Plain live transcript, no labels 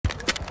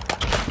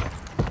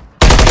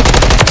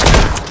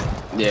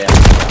Yeah.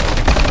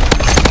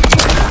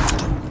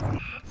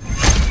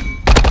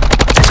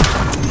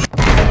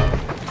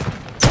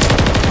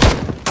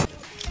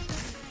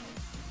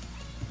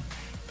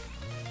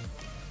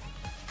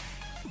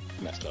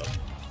 Messed up.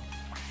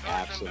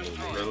 Absolutely.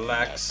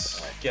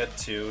 Relax. Get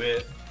to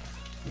it.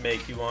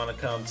 Make you wanna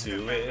come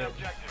to it.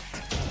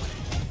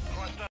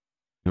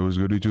 Yo, what's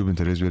good, YouTube? In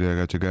today's video, I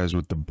got you guys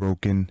with the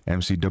broken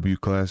MCW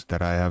class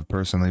that I have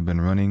personally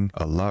been running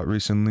a lot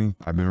recently.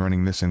 I've been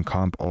running this in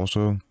comp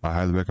also. I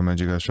highly recommend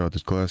you guys try out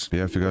this class. But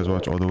yeah, if you guys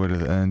watch all the way to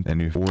the end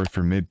and if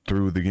you're mid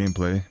through the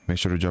gameplay, make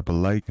sure to drop a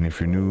like. And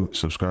if you're new,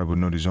 subscribe with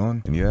notifications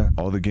on. And yeah,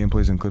 all the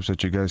gameplays and clips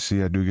that you guys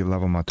see, I do get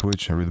live on my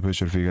Twitch. I really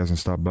appreciate it if you guys can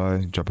stop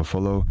by, drop a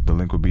follow. The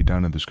link will be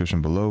down in the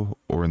description below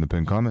or in the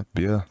pinned comment.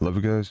 But yeah, love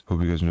you guys.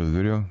 Hope you guys enjoy the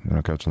video. And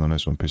I'll catch you on the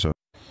next one. Peace out.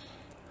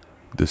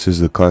 This is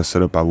the class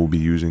setup I will be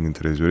using in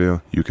today's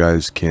video. You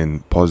guys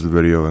can pause the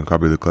video and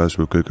copy the class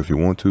real quick if you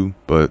want to,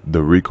 but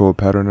the recoil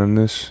pattern on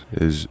this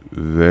is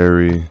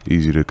very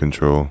easy to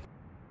control.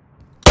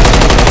 It's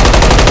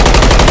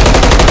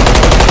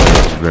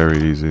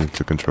very easy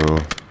to control.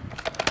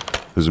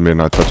 This is me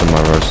not touching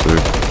my right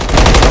stick.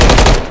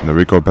 And the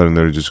recoil pattern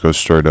there just goes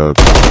straight up.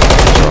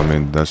 So I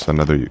mean, that's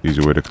another easy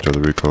way to control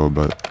the recoil,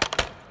 but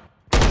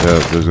yeah,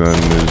 this gun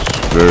is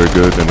very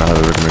good and I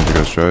highly recommend you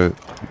guys try it.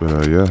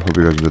 But yeah, hope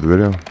you guys enjoyed the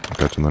video. I'll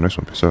catch you on the next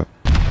one. Peace out.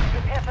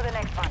 Prepare for the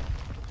next one.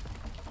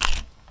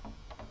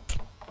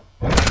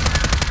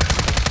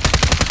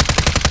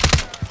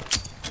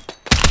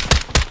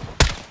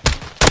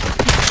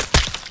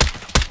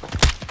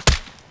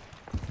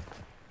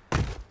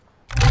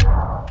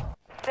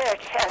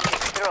 Search and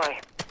destroy.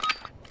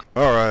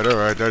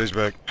 Alright, Daddy's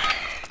back.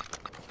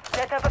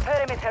 Set up a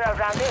perimeter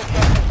around the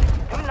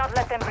objective. Do not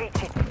let them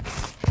reach it.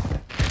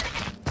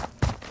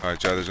 Alright,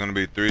 Chad, there's gonna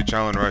be 3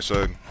 challenge right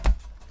side.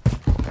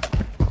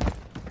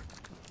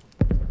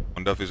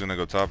 One Duffy's gonna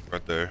go top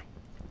right there.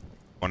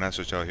 One has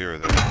to switch out here or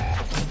there.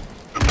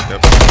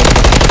 Yep.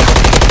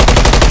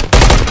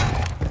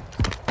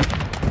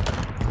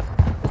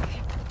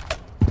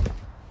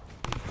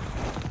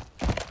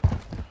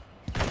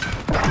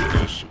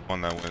 There's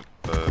one that went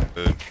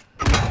good.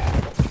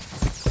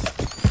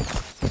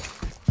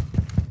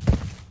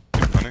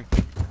 Keep running.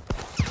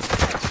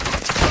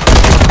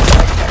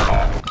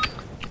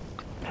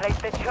 Place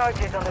the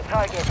charges on the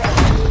target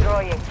and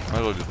destroy it. Might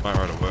as well just find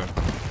right away.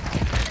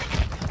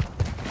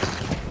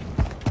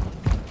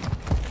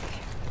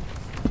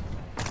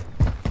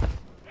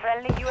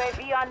 Friendly UAV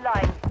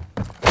online.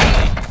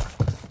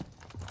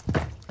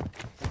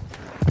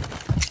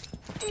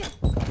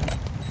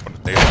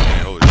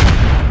 Holy shit.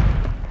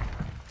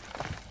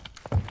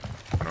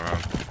 Turn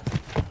around.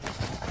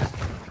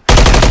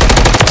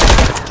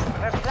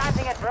 We're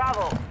planting at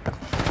Bravo.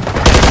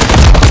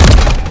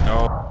 No.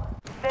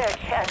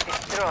 Search and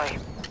destroy.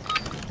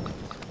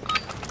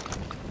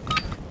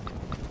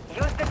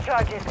 Use the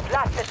charges,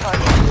 blast the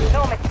target.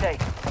 No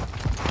mistake.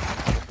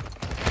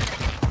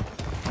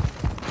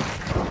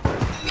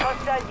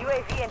 Hostile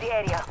UAV in the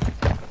area.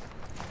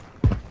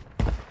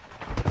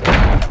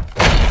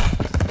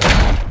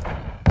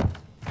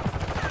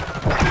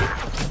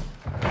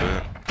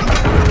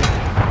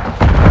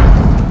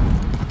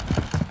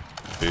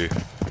 B.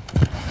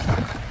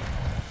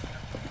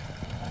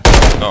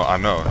 No, I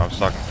know. I was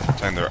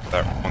saying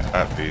that one's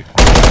at B.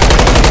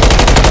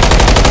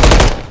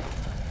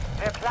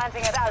 We're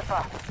planting at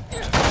Alpha.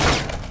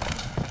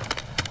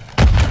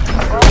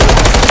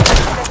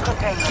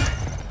 Containment.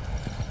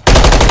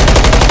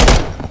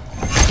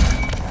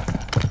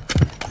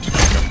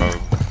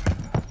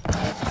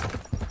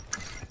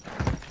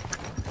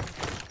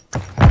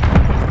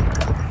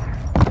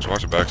 Just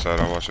watch the backside,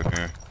 I'll watch it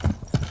here.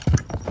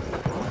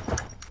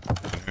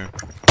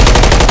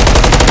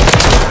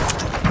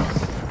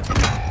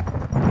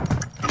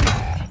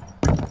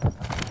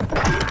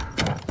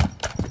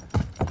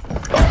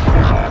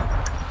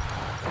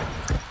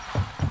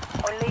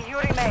 Only you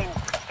remain.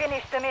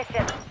 Finish the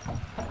mission.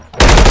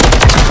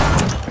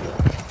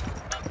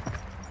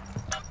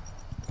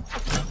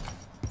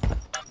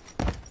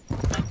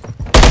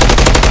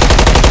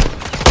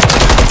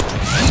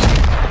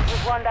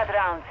 You've won that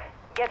round.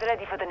 Get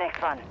ready for the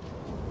next one.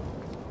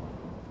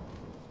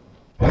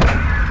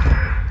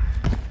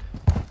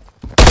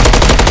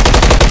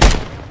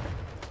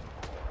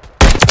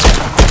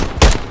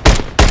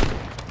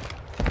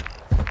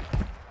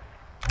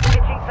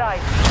 Switching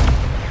sides.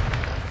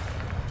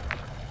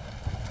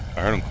 I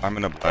heard him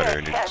climbing up ladder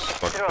and he just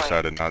fucking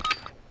decided not to.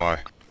 Why?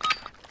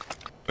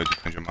 Why'd you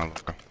change your mind,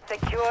 Luca?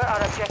 Secure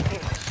our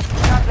objective.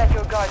 Do not let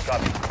your guard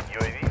drop.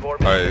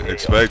 Alright,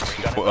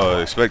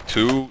 expect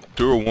two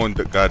or one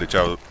guy that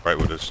y'all right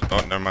with us.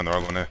 Oh, never mind, they're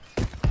all going there.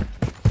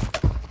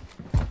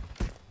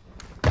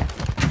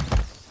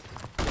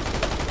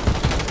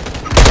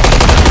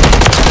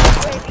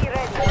 UAV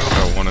ready.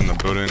 Got one in the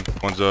building.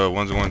 One's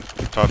one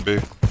top B.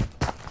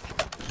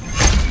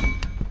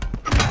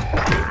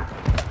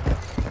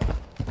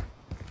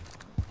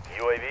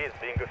 UAV is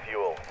being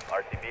refueled.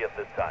 RTB at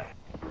this time.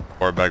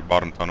 Far back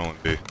bottom tunnel in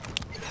B.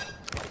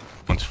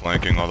 One's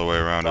flanking all the way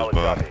around as Solid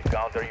well. copy.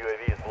 Counter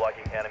UAV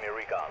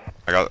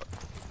I got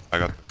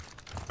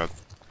the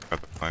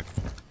flank.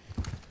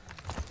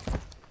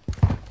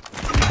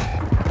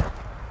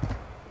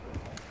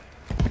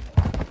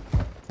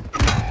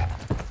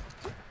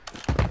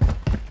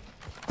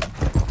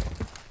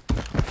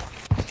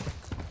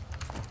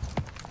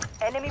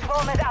 Enemy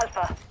bomb at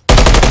Alpha.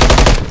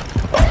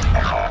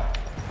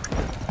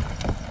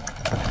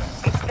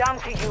 It's down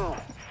to you.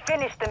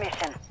 Finish the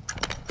mission.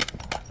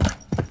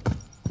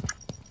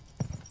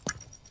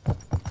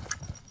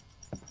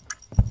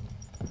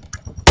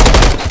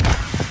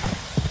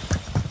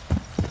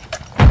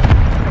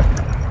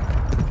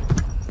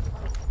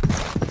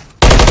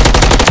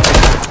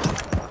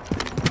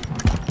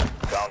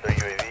 Counter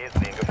UAV is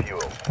being a fuel.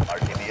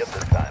 RTB at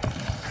this time.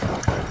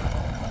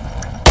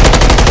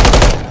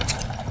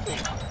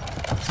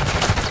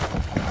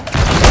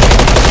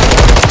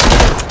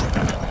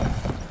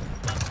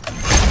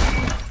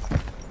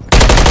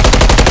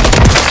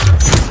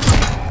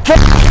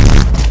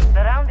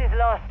 The round is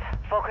lost.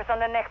 Focus on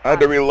the next I had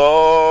to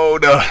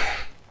reload.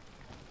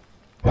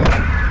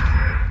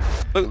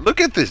 Look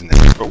at this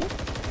nigga, bro.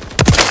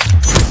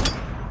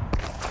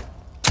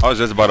 I was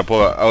just about to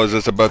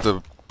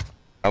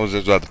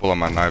pull out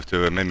my knife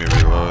too. It made me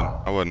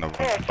reload. I wouldn't have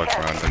fucked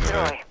around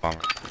anyway.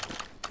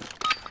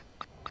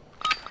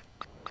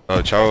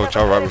 Oh, Chow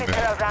right with me. Do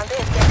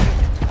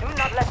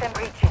not let them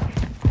reach it.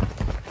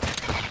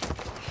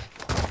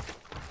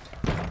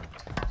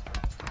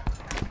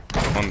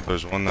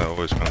 There's one that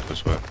always comes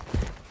this way.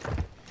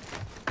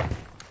 I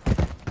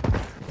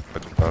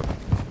jumped up.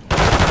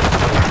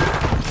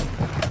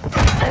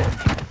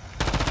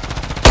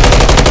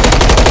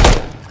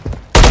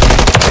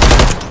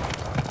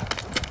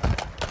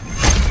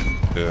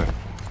 Yeah.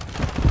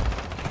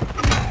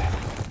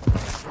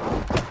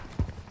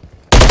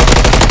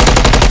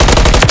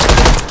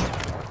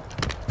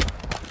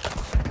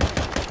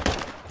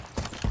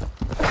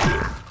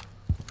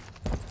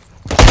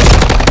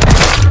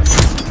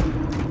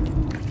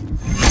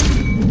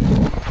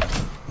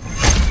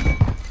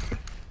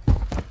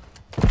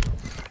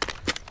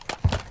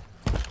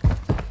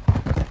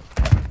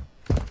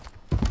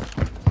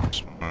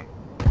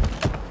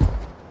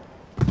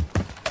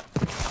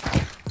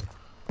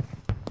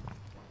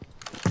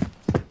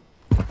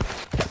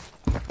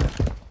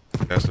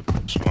 That's the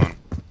first one.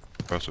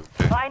 Okay.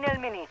 Final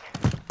minute.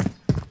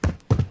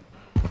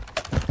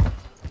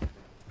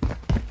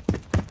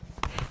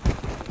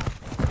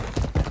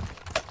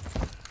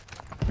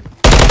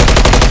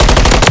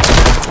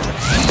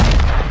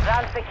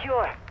 Round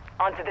secure.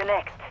 On to the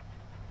next.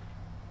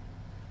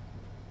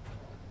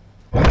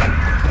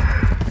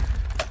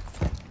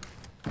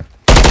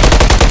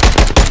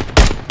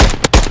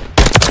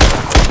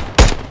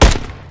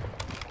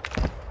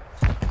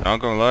 Not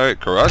gonna lie,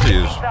 Karachi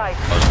is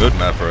a good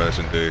map for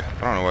S&D. I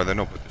don't know why they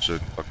don't put this shit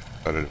fucking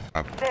competitive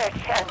map.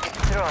 Search and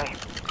destroy.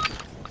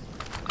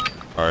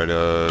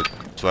 Alright,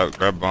 slap,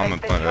 grab bomb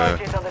and Place the plant.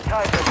 charges on the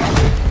target and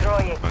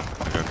destroy it.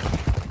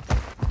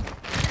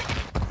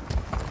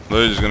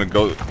 Literally just gonna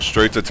go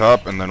straight to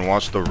top and then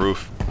watch the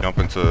roof jump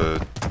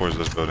into towards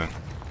this building.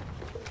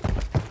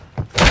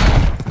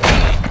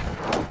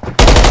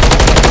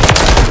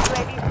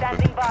 UAV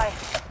standing by.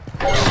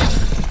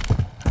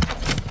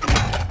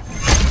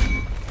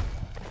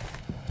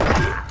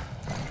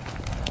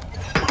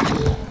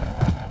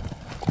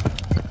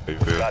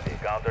 Copy.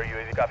 Counter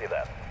UAV copy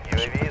that.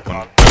 UAV is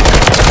on.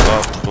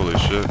 Oh, holy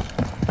shit.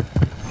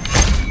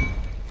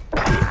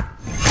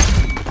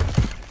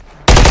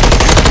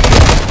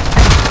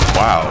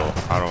 Wow.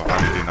 How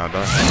did he not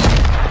die?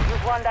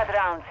 You've won that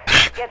round.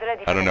 Get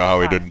ready. I don't know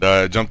how he didn't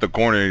die. Jumped the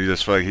corner, he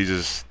just okay.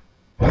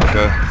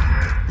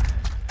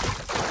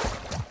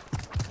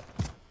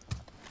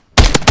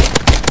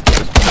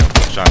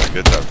 Just trying to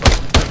get that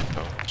fucking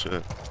oh,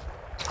 shit.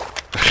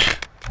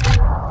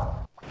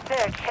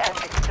 Search and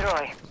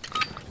destroy. I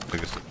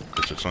think it's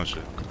just some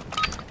shit.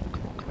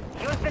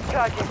 Use the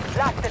charges.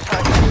 Blast the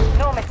target.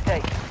 No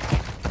mistake.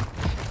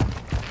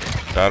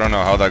 I don't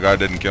know how that guy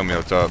didn't kill me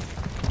up top.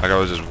 That guy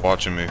was just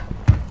watching me.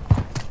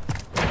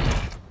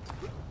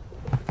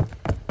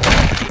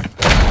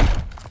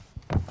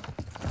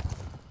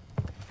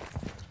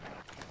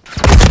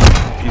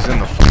 He's in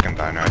the fucking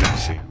diner. I didn't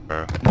see him,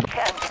 bro.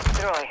 Can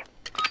destroy.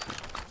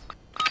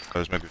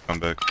 Let's maybe come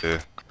back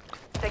there.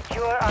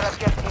 Secure our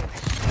objective.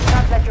 Do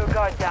not let your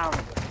guard down.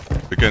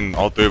 We can,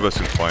 all three of us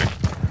can flank.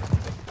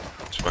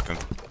 Just fucking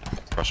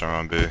rush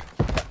around B.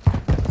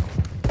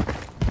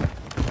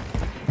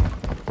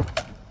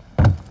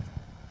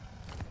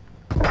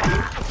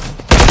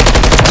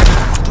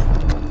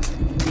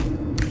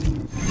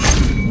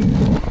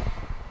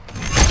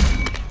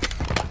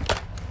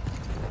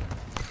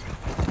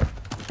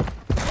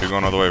 You're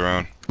going all the way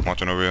around. I'm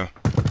watching over you.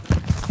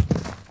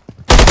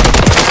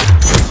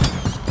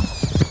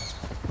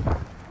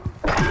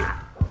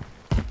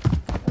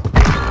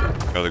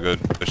 Really good.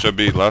 It should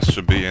be, last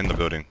should be in the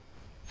building.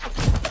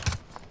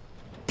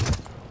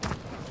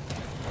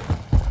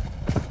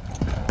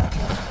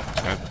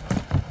 Okay.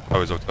 Oh,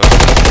 he's up top.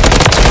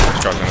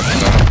 He's crossing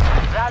us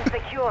down. Round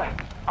secure.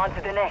 On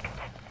to the next.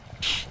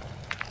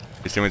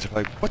 His teammates are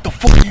like, what the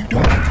fuck are you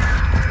doing?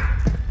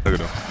 Look at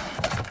him.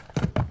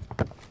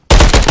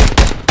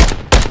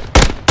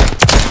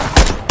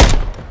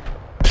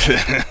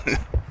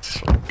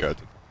 God.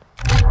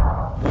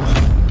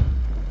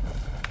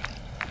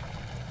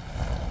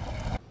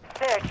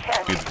 Search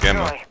and Use the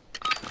camera. destroy.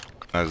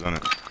 Nice on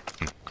it.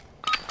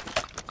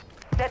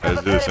 Set Let's up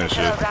a do this and perimeter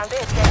shit. around the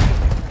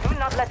objective. Do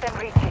not let them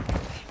reach it.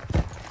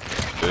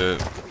 Yeah.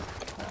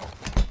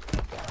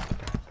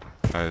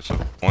 Alright, so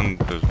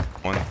there's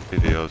one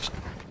videos.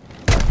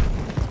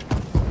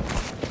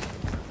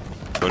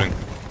 Loading.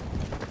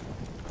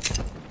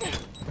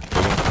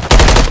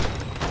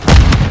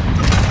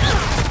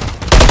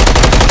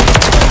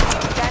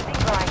 Standing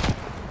by.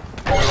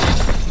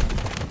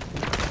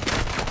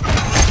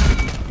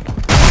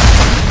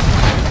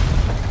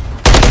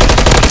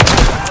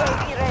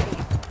 UAV ready.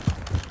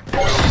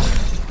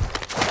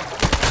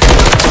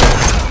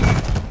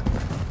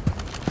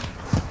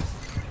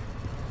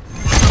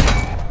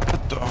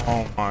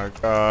 Oh my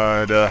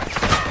god.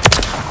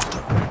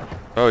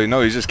 Oh,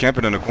 no, he's just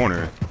camping in the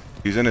corner.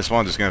 He's in his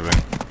spawn just camping.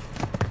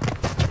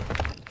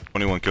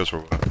 21 kills for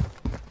what?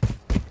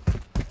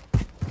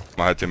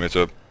 My head teammates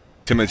up.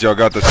 Teammates, y'all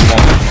got this. Come on.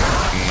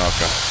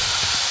 Okay.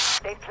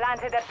 They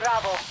planted at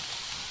Bravo.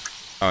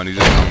 Oh, and he's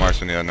just on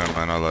Martian. Yeah, never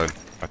mind. I lied.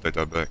 I take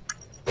that back.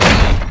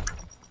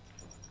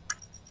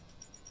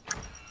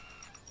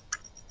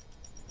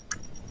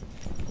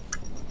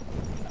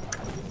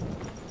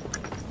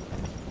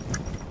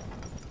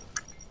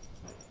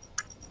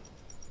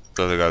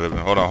 The other guy living.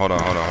 Hold on.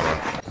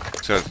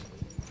 It says.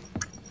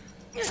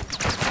 Yeah,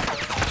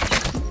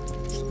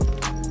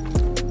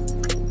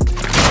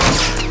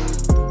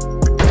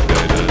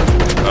 he did.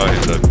 Oh,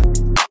 he's dead.